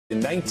In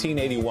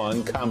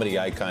 1981, comedy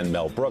icon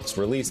Mel Brooks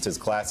released his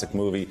classic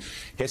movie,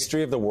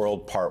 History of the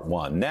World Part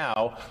 1.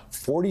 Now,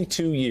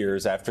 42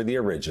 years after the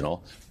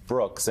original,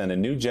 Brooks and a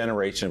new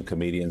generation of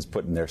comedians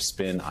putting their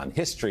spin on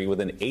history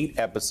with an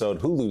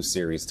 8-episode Hulu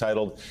series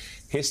titled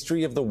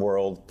History of the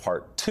World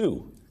Part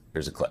 2.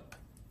 Here's a clip.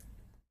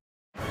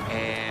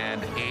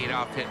 And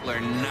Adolf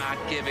Hitler not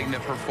giving the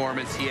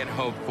performance he had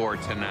hoped for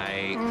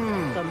tonight.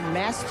 The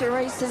master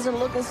race isn't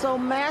looking so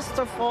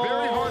masterful.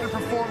 Very hard to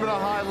perform at a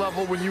high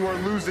level when you are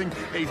losing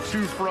a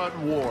two-front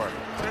war.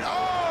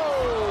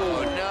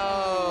 Oh, no.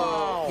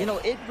 You know,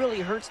 it really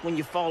hurts when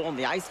you fall on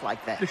the ice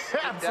like that.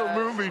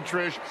 Absolutely,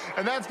 Trish.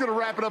 And that's going to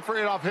wrap it up for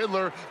Adolf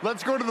Hitler.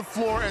 Let's go to the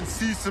floor and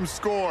see some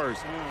scores.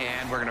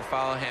 And we're going to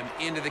follow him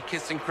into the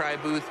kiss and cry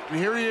booth. And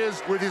here he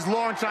is with his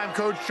longtime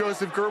coach,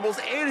 Joseph Goebbels,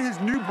 and his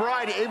new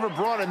bride, Ava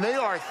Braun, and they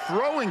are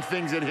throwing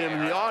things at him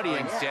in the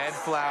audience. Dead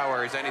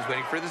flowers, and he's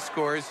waiting for the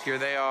scores. Here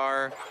they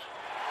are.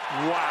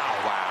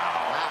 Wow.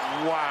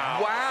 Wow. Wow.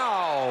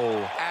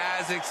 Wow.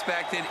 As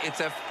expected,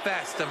 it's a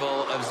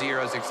festival of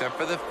zeros, except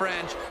for the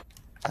French.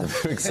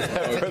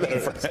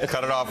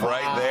 Cut it off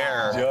right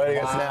there.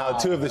 Joining us now,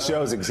 two of the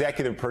show's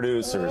executive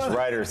producers,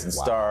 writers, and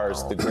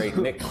stars, the great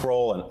Nick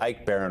Kroll and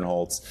Ike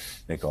Barinholtz.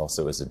 Nick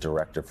also is a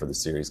director for the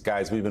series.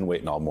 Guys, we've been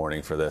waiting all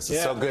morning for this.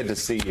 It's so good to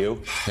see you.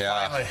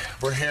 Yeah. Finally,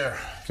 we're here.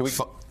 Can we?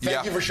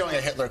 Thank you for showing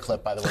a Hitler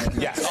clip, by the way.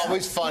 Yes. It's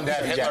always fun to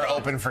have Hitler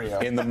open for you.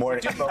 In the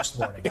morning. Most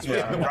mornings.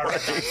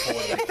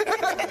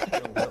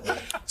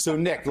 So,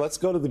 Nick, let's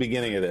go to the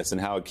beginning of this and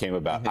how it came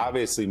about.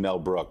 Obviously, Mel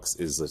Brooks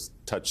is a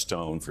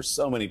touchstone for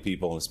so many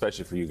people, and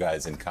especially for you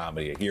guys in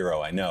comedy, a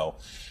hero, I know.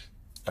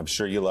 I'm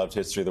sure you loved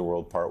History of the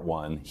World Part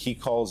 1. He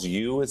calls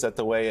you, is that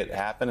the way it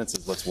happened, and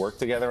says, let's work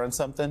together on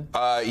something?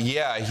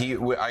 Yeah,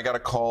 I got a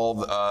call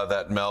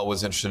that Mel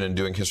was interested in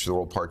doing History of the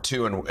World Part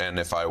 2, and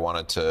if I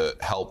wanted to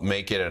help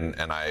make it, and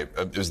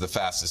it was the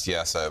fastest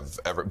yes I've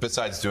ever,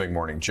 besides doing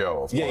Morning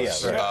Joe, of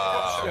course.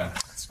 Yeah.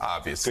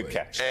 Obviously. Good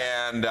catch.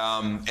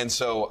 And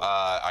so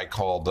I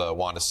called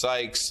Wanda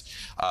Sykes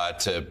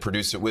to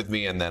produce it with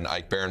me, and then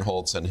Ike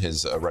Barinholtz and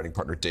his writing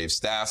partner Dave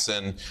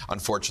Stassen.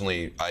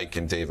 Unfortunately, Ike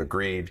and Dave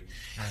agreed,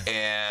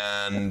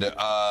 and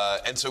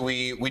so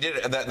we did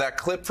it. That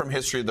clip from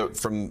history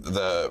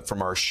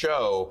from our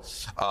show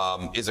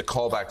is a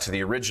callback to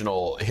the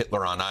original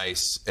Hitler on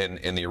Ice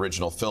in the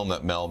original film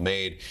that Mel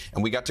made,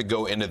 and we got to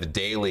go into the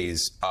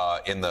dailies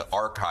in the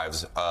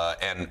archives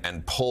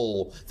and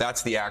pull.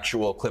 That's the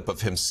actual clip of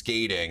him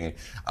skating,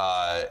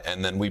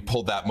 and then we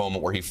pulled that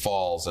moment where he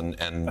falls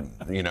and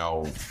you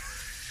know.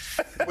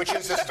 Which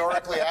is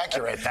historically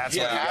accurate. That's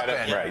what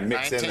happened. Right.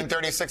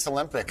 1936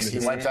 Olympics. He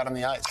wiped out on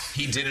the ice.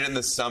 He did it in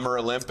the Summer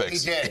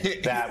Olympics. He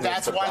did.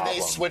 That's why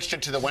they switched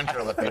it to the Winter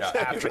Olympics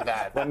after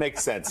that. That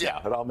makes sense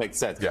now. It all makes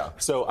sense. Yeah.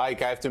 So,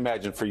 Ike, I have to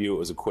imagine for you it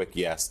was a quick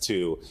yes,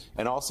 too.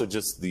 And also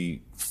just the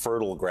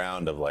fertile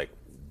ground of, like,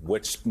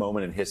 which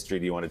moment in history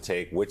do you want to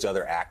take? Which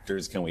other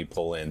actors can we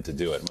pull in to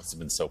do it? It must have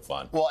been so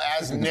fun. Well,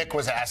 as Nick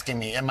was asking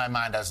me, in my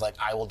mind, I was like,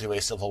 I will do a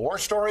Civil War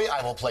story.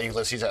 I will play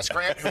Ulysses S.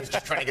 Grant, who's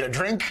just trying to get a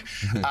drink.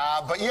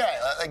 But yeah,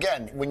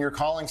 again, when you're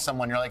calling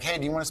someone, you're like, hey,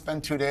 do you want to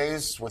spend 2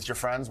 days with your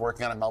friends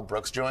working on a Mel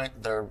Brooks joint?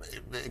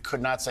 It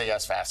could not say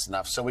yes fast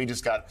enough. So we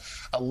just got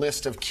a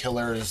list of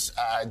killers,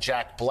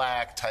 Jack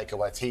Black, Taika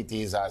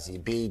Waititi, Zazie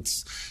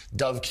Beetz,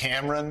 Dove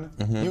Cameron.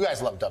 You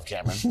guys love Dove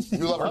Cameron.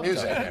 You love her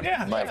music.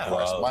 Yeah. Mike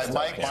loves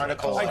Mike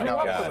Barnacle. I grew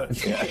up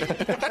with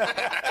it.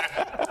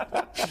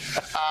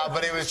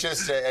 But it was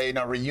just a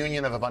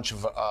reunion of a bunch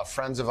of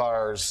friends of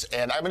ours.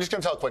 And I'm just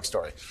going to tell a quick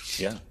story.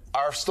 Yeah.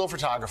 Our still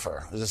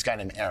photographer was this guy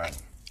named Aaron.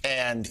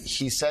 And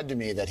he said to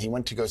me that he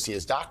went to go see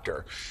his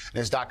doctor. And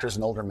his doctor's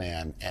an older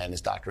man. And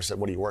his doctor said,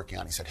 what are you working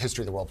on? He said,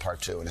 History of the World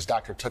Part 2. And his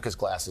doctor took his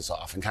glasses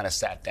off and kind of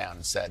sat down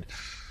and said,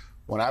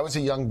 when I was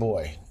a young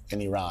boy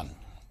in Iran,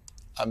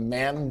 a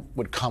man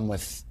would come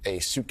with a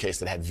suitcase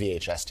that had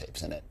VHS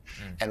tapes in it.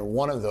 And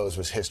one of those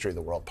was History of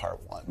the World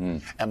Part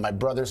 1. And my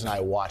brothers and I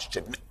watched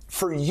it.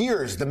 For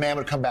years, the man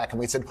would come back and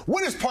we said,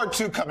 when is Part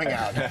 2 coming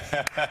out?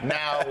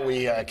 Now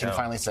we can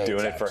finally say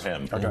doing it for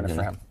him. We're doing it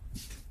for him.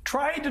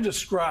 Try to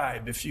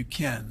describe, if you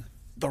can,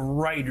 the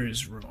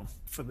writer's room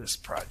for this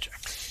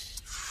project.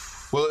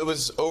 Well, it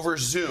was over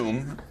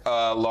Zoom,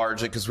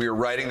 largely, because we were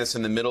writing this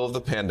in the middle of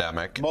the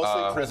pandemic.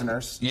 Mostly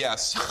prisoners.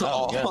 Yes.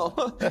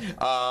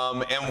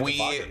 And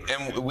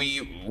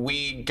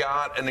we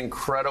got an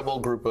incredible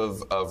group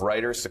of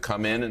writers to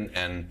come in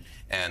and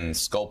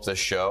sculpt this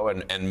show,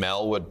 and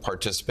Mel would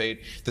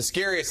participate. The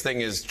scariest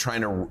thing is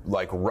trying to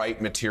write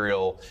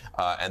material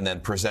and then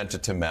present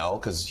it to Mel,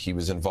 because he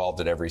was involved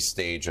at every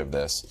stage of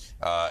this.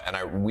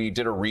 And we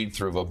did a read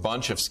through of a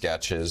bunch of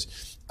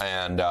sketches.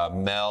 And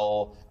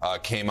Mel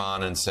came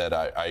on and said,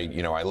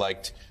 I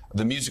liked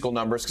the musical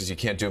numbers, because you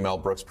can't do a Mel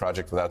Brooks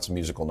project without some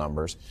musical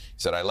numbers. He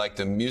said, I like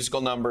the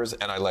musical numbers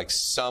and I like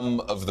some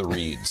of the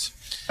reads,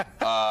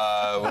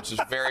 which is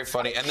very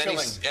funny. And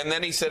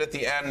then he said at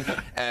the end,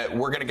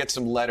 we're going to get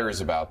some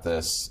letters about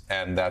this,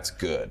 and that's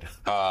good.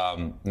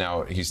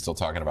 Now, he's still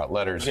talking about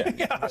letters.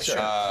 Yeah,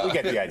 sure. We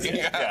get the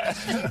idea.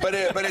 Yeah. But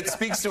it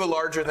speaks to a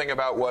larger thing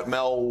about what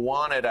Mel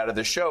wanted out of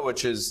the show,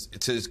 which is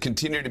to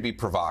continue to be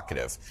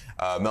provocative.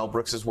 Mel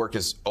Brooks' work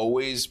is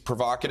always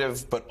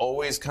provocative, but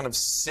always kind of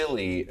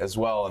silly as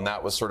well, and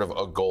that was sort of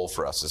a goal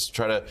for us, is to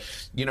try to,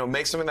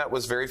 make something that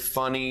was very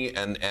funny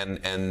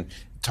and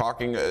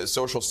talking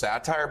social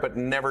satire, but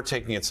never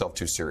taking itself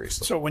too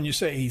seriously. So when you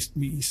say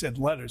he said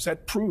letters,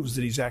 that proves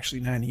that he's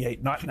actually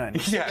 98, not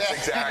 96. Yes,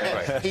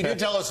 exactly. He did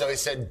tell us, though, he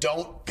said,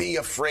 don't be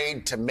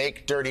afraid to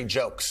make dirty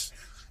jokes.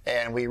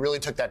 And we really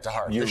took that to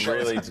heart. The show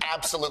is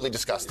absolutely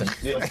disgusting.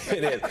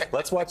 It is.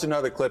 Let's watch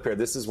another clip here.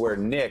 This is where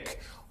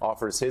Nick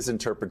offers his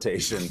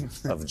interpretation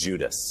of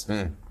Judas.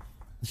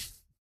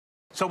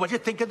 So what'd you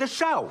think of the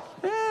show?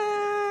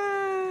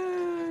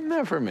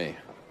 Not for me.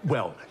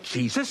 Well,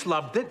 Jesus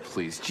loved it.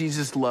 Please,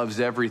 Jesus loves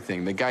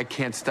everything. The guy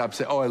can't stop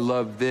saying, oh, I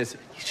love this.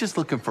 He's just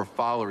looking for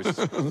followers.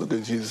 Look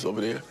at Jesus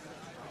over there.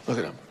 Look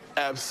at him.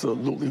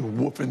 Absolutely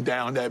whooping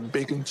down that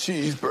bacon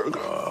cheeseburger.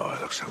 Oh,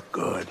 it looks so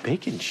good.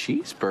 Bacon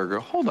cheeseburger?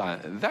 Hold on.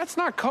 That's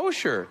not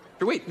kosher.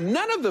 Wait,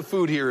 none of the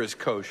food here is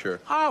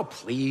kosher. Oh,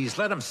 please,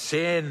 let him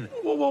sin.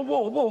 Whoa, whoa,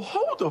 whoa, whoa.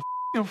 Hold the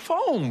f***ing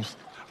phones.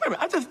 Wait a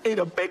minute, I just ate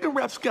a bacon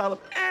wrapped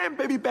scallop and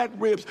baby back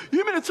ribs.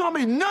 You mean to tell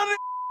me none of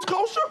is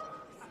kosher?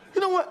 You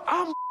know what?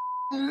 I'm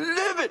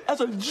livid. As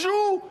a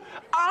Jew,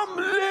 I'm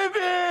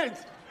livid.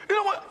 You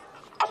know what?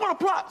 I want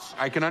to plot.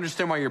 I can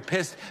understand why you're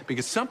pissed,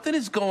 because something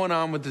is going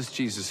on with this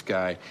Jesus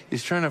guy.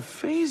 He's trying to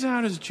phase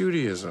out his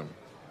Judaism.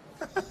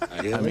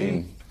 I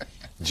mean,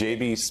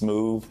 J.B.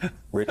 Smoove,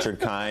 Richard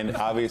Kind,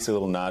 obviously a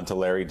little nod to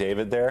Larry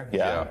David there.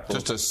 Yeah,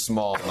 just a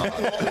small nod.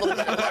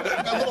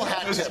 a little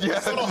hat tip.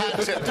 Yes. A little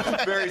hat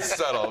tip. Very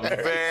subtle,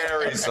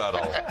 very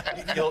subtle.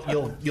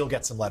 You'll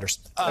get some letters.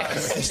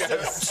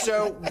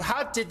 So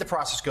how did the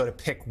process go to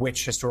pick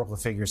which historical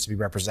figures to be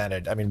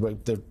represented? I mean,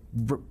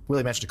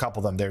 Willie mentioned a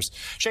couple of them. There's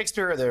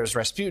Shakespeare, there's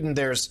Rasputin,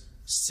 there's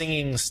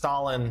singing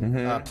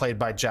Stalin, played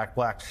by Jack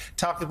Black.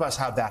 Talk to us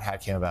how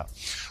that came about.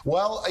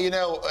 Well,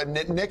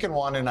 Nick and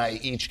Wanda and I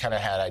each kind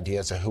of had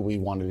ideas of who we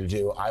wanted to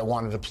do. I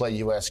wanted to play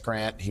U.S.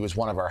 Grant. He was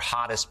one of our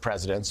hottest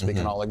presidents. We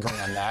can all agree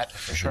on that.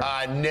 For sure.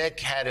 Nick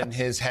had in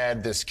his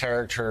head this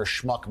character,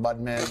 Schmuck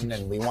Budman,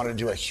 and we wanted to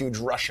do a huge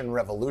Russian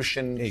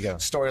Revolution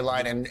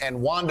storyline.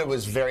 And Wanda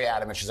was very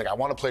adamant. She's like, I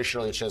want to play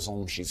Shirley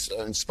Chisholm. She's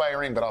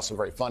inspiring, but also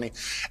very funny.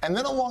 And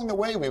then along the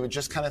way, we would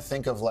just kind of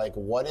think of, like,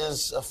 what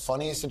is a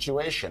funny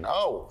situation?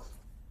 Oh,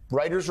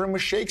 writer's room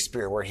with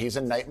Shakespeare, where he's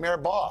a nightmare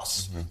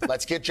boss.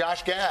 Let's get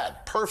Josh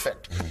Gad.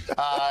 Perfect.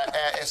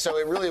 So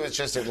it really was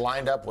just, it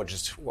lined up with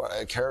just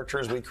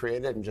characters we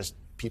created and just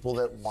people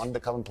that wanted to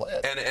come and play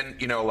it. And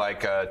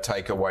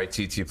Taika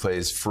Waititi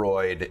plays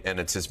Freud, and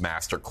it's his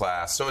master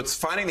class. So it's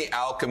finding the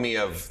alchemy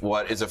of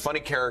what is a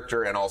funny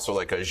character and also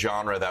like a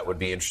genre that would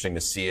be interesting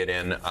to see it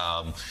in.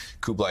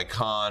 Kublai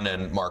Khan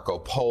and Marco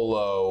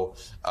Polo,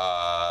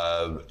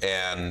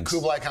 and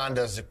Kublai Khan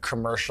does a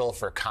commercial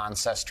for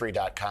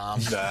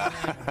Concestry.com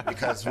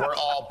because we're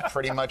all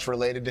pretty much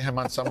related to him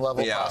on some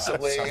level,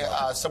 possibly.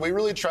 So we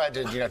really tried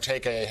to,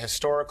 take a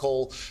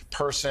historical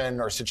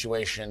person or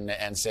situation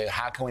and say,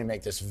 how can we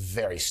make this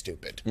very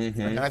stupid?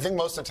 And I think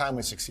most of the time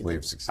we succeed.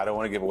 I don't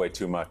want to give away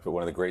too much, but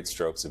one of the great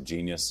strokes of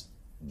genius,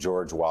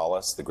 George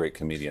Wallace, the great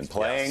comedian,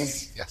 playing.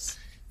 Yes.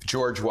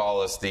 George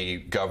Wallace, the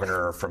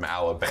governor from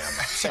Alabama.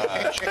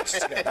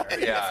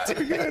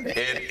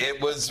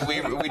 It was.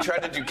 We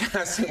tried to do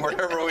casting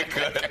wherever we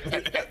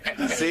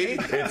could. See,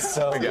 it's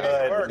so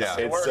good.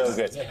 It's so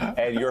good.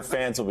 And your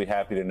fans will be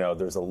happy to know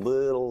there's a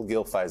little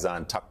Gil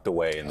Faizon tucked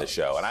away in the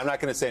show, and I'm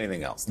not going to say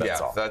anything else. That's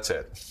all. That's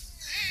it.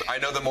 I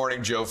know the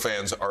Morning Joe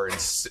fans are.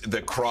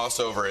 The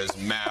crossover is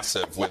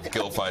massive with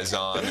Gil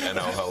Faizon and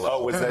Oh Hello.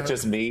 Oh, was that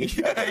just me?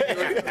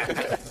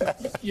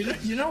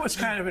 You know what's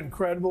kind of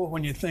incredible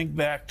when you think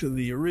back to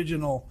the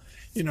original,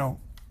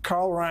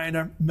 Carl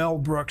Reiner, Mel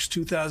Brooks,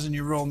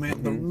 2,000-Year-Old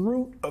Man, the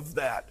root of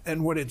that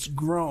and what it's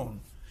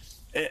grown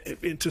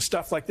into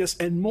stuff like this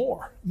and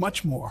more,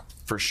 much more.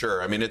 For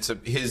sure. I mean, it's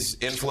his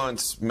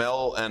influence,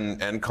 Mel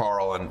and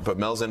Carl, but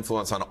Mel's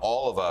influence on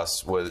all of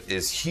us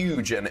is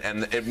huge, and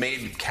it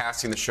made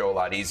casting the show a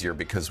lot easier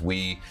because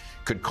we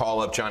could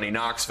call up Johnny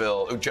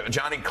Knoxville.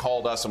 Johnny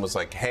called us and was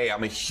like, hey,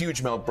 I'm a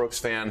huge Mel Brooks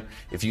fan.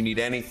 If you need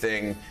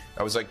anything,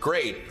 I was like,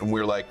 great. And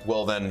we were like,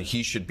 well, then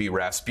he should be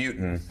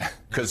Rasputin,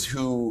 because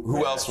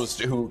who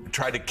else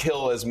tried to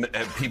kill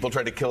people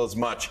tried to kill as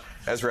much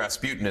as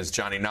Rasputin as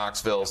Johnny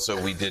Knoxville.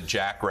 So we did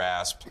Jack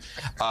Rasp,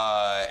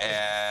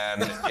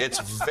 and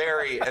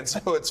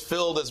so it's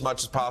filled as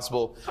much as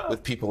possible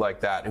with people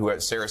like that.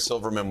 Sarah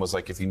Silverman was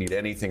like, if you need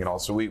anything, and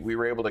also we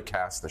were able to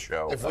cast the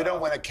show. If we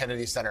don't win a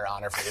Kennedy Center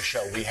honor for the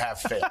show, we have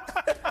failed.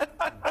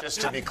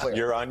 Just to be clear.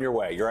 You're on your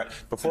way.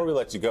 Before we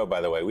let you go,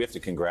 by the way, we have to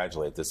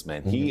congratulate this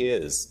man. He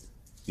is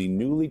the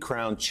newly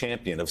crowned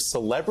champion of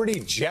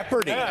Celebrity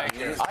Jeopardy. Thank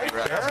you. Thank you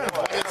very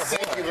much.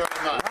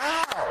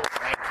 Wow.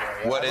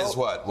 Thank you. What is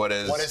what? What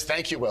is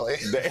thank you, Willie?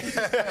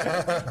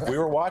 We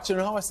were watching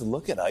home. I said,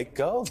 look at Ike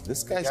go.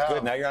 This guy's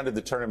good. Now you're on to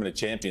the Tournament of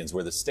Champions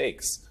where the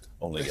stakes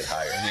only get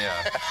higher.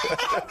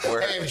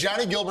 Hey, if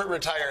Johnny Gilbert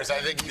retires, I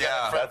think you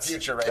got a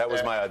future right there. That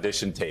was my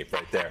audition tape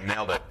right there.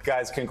 Nailed it.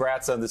 Guys,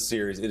 congrats on this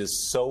series. It is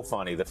so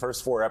funny. The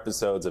first 4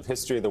 episodes of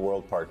History of the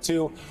World Part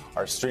 2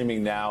 are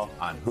streaming now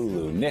on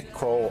Hulu. Nick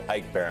Kroll,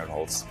 Ike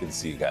Barinholtz. Good to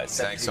see you guys.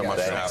 Thanks so much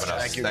for having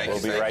us. Thank you.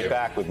 We'll be right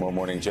back with more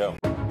Morning Joe.